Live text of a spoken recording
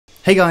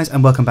Hey guys,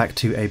 and welcome back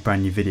to a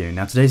brand new video.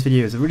 Now today's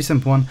video is a really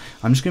simple one.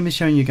 I'm just going to be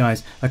showing you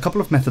guys a couple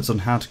of methods on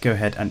how to go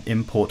ahead and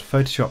import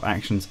Photoshop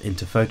actions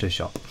into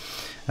Photoshop.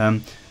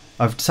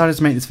 I've decided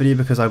to make this video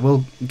because I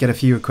will get a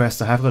few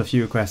requests. I have got a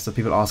few requests of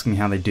people asking me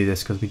how they do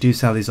this, because we do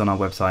sell these on our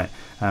website.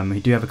 We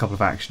do have a couple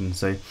of actions,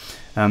 so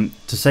to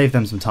save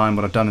them some time,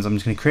 what I've done is I'm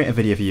just going to create a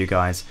video for you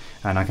guys,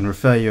 and I can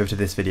refer you over to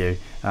this video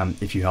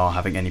if you are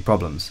having any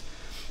problems.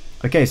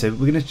 Okay, so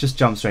we're going to just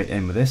jump straight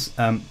in with this.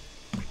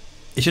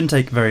 It shouldn't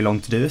take very long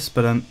to do this,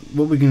 but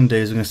what we're going to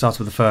do is we're going to start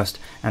with the first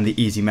and the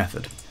easy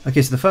method.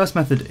 Okay, so the first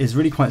method is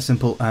really quite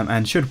simple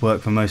and should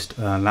work for most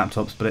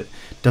laptops, but it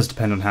does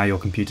depend on how your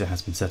computer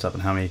has been set up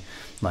and how many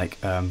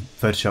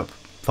Photoshop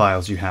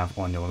files you have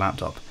on your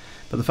laptop.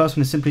 But the first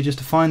one is simply just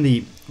to find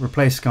the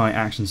replace sky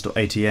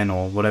actions.atn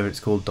or whatever it's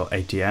called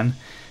 .atn.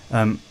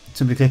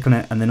 Simply click on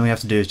it, and then all you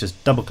have to do is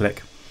just double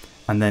click,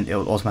 and then it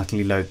will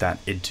automatically load that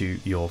into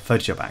your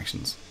Photoshop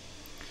actions.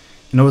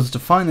 In order to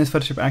find those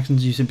Photoshop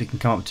actions, you simply can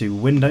come up to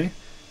Window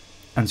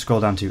and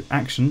scroll down to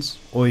Actions,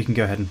 or you can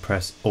go ahead and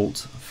press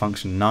Alt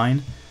function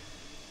 9,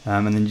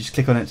 and then you just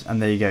click on it, and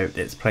there you go,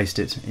 it's placed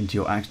it into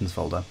your Actions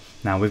folder.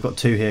 Now we've got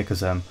two here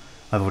because I've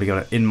already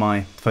got it in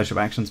my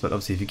Photoshop Actions, but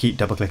obviously if you keep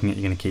double clicking it,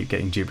 you're going to keep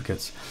getting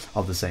duplicates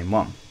of the same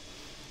one.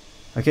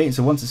 Okay,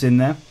 so once it's in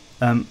there,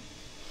 I'm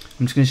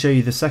just going to show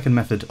you the second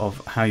method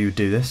of how you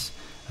do this,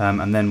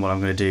 and then what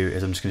I'm going to do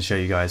is I'm just going to show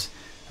you guys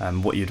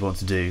what you'd want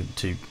to do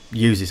to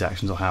use these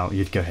actions, or how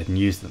you'd go ahead and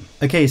use them.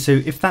 Okay, so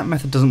if that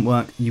method doesn't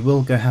work, you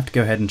will have to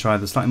go ahead and try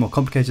the slightly more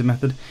complicated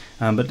method,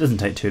 but it doesn't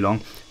take too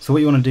long. So what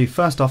you want to do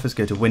first off is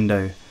go to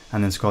Window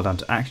and then scroll down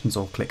to Actions,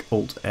 or click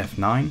Alt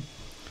F9.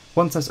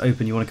 Once that's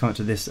open, you want to come up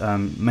to this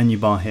menu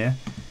bar here,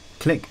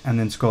 click and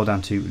then scroll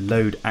down to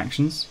Load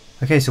Actions.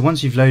 Okay, so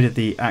once you've loaded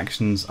the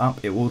actions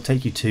up, it will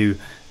take you to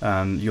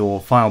your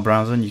file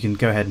browser, and you can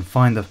go ahead and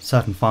find the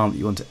certain file that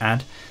you want to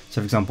add. So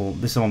for example,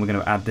 this is the one we're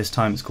going to add this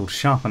time. It's called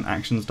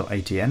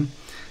sharpenactions.atn.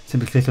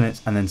 Simply click on it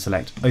and then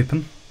select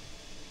Open.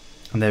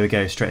 And there we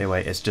go, straight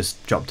away it's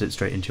just dropped it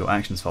straight into your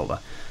Actions folder.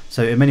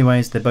 So in many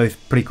ways they're both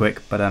pretty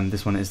quick, but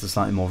this one is the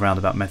slightly more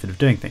roundabout method of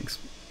doing things.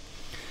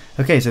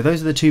 Okay, so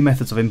those are the two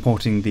methods of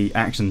importing the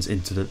actions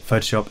into the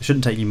Photoshop. It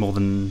shouldn't take you more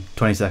than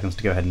 20 seconds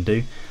to go ahead and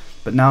do.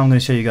 But now I'm going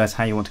to show you guys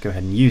how you want to go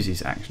ahead and use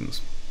these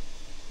actions.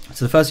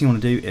 So the first thing you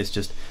want to do is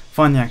just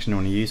find the action you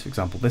want to use. For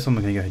example, this one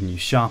we're going to go ahead and use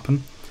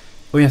Sharpen.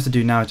 All you have to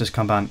do now is just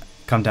come down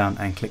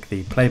and click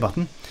the play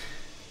button,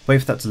 wait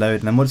for that to load,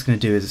 and then what it's going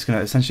to do is it's going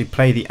to essentially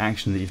play the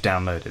action that you've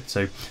downloaded.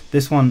 So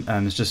this one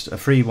is just a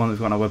free one that we've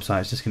got on our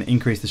website. It's just going to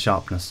increase the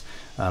sharpness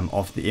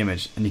of the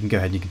image, and you can go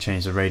ahead and you can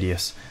change the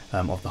radius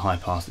of the high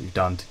pass that you've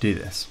done to do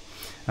this.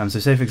 So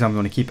say for example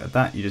you want to keep it at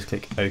that, you just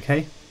click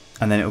OK,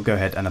 and then it will go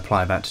ahead and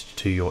apply that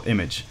to your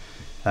image.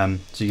 So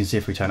you can see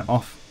if we turn it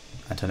off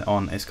and turn it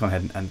on, it's gone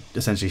ahead and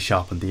essentially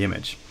sharpened the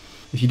image.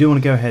 If you do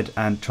want to go ahead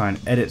and try and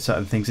edit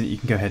certain things, you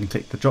can go ahead and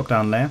click the drop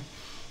down layer,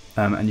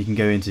 and you can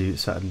go into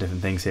certain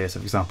different things here. So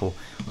for example,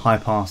 high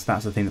pass,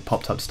 that's the thing that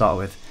popped up to start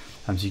with,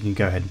 so you can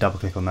go ahead and double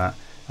click on that,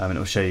 and it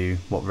will show you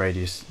what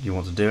radius you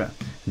want to do it,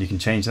 and you can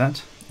change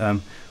that.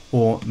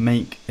 Or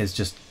make is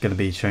just going to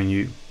be showing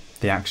you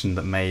the action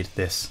that made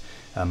this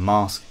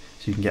mask,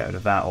 so you can get rid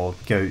of that or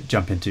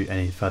jump into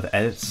any further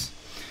edits.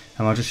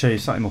 And I'll just show you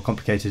slightly more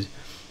complicated.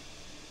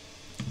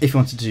 If you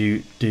wanted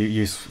to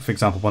use, for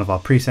example, one of our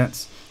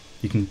presets,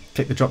 you can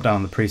click the drop down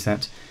on the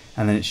preset,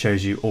 and then it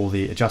shows you all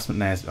the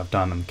adjustment layers that I've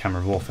done on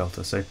Camera Raw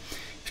Filter. So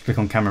if you click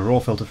on Camera Raw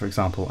Filter, for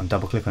example, and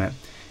double click on it,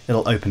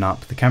 it'll open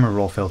up the Camera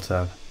Raw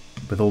Filter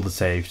with all the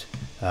saved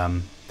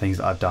things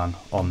that I've done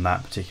on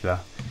that particular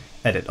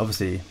edit.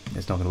 Obviously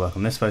it's not going to work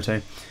on this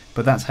photo,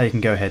 but that's how you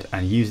can go ahead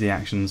and use the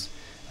actions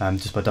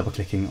just by double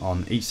clicking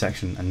on each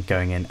section and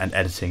going in and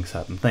editing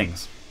certain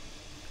things.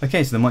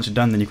 Okay, so then once you're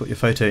done, then you've got your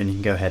photo and you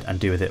can go ahead and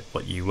do with it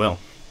what you will.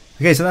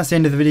 Okay, so that's the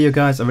end of the video,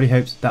 guys. I really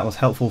hope that was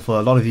helpful for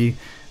a lot of you.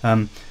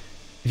 If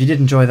you did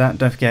enjoy that,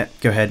 don't forget,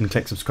 go ahead and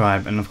click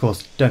subscribe, and of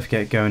course don't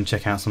forget, go and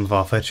check out some of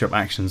our Photoshop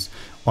actions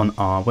on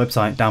our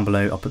website down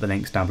below. I'll put the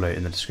links down below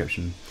in the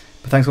description.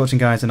 But thanks for watching,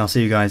 guys, and I'll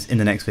see you guys in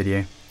the next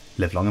video.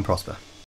 Live long and prosper.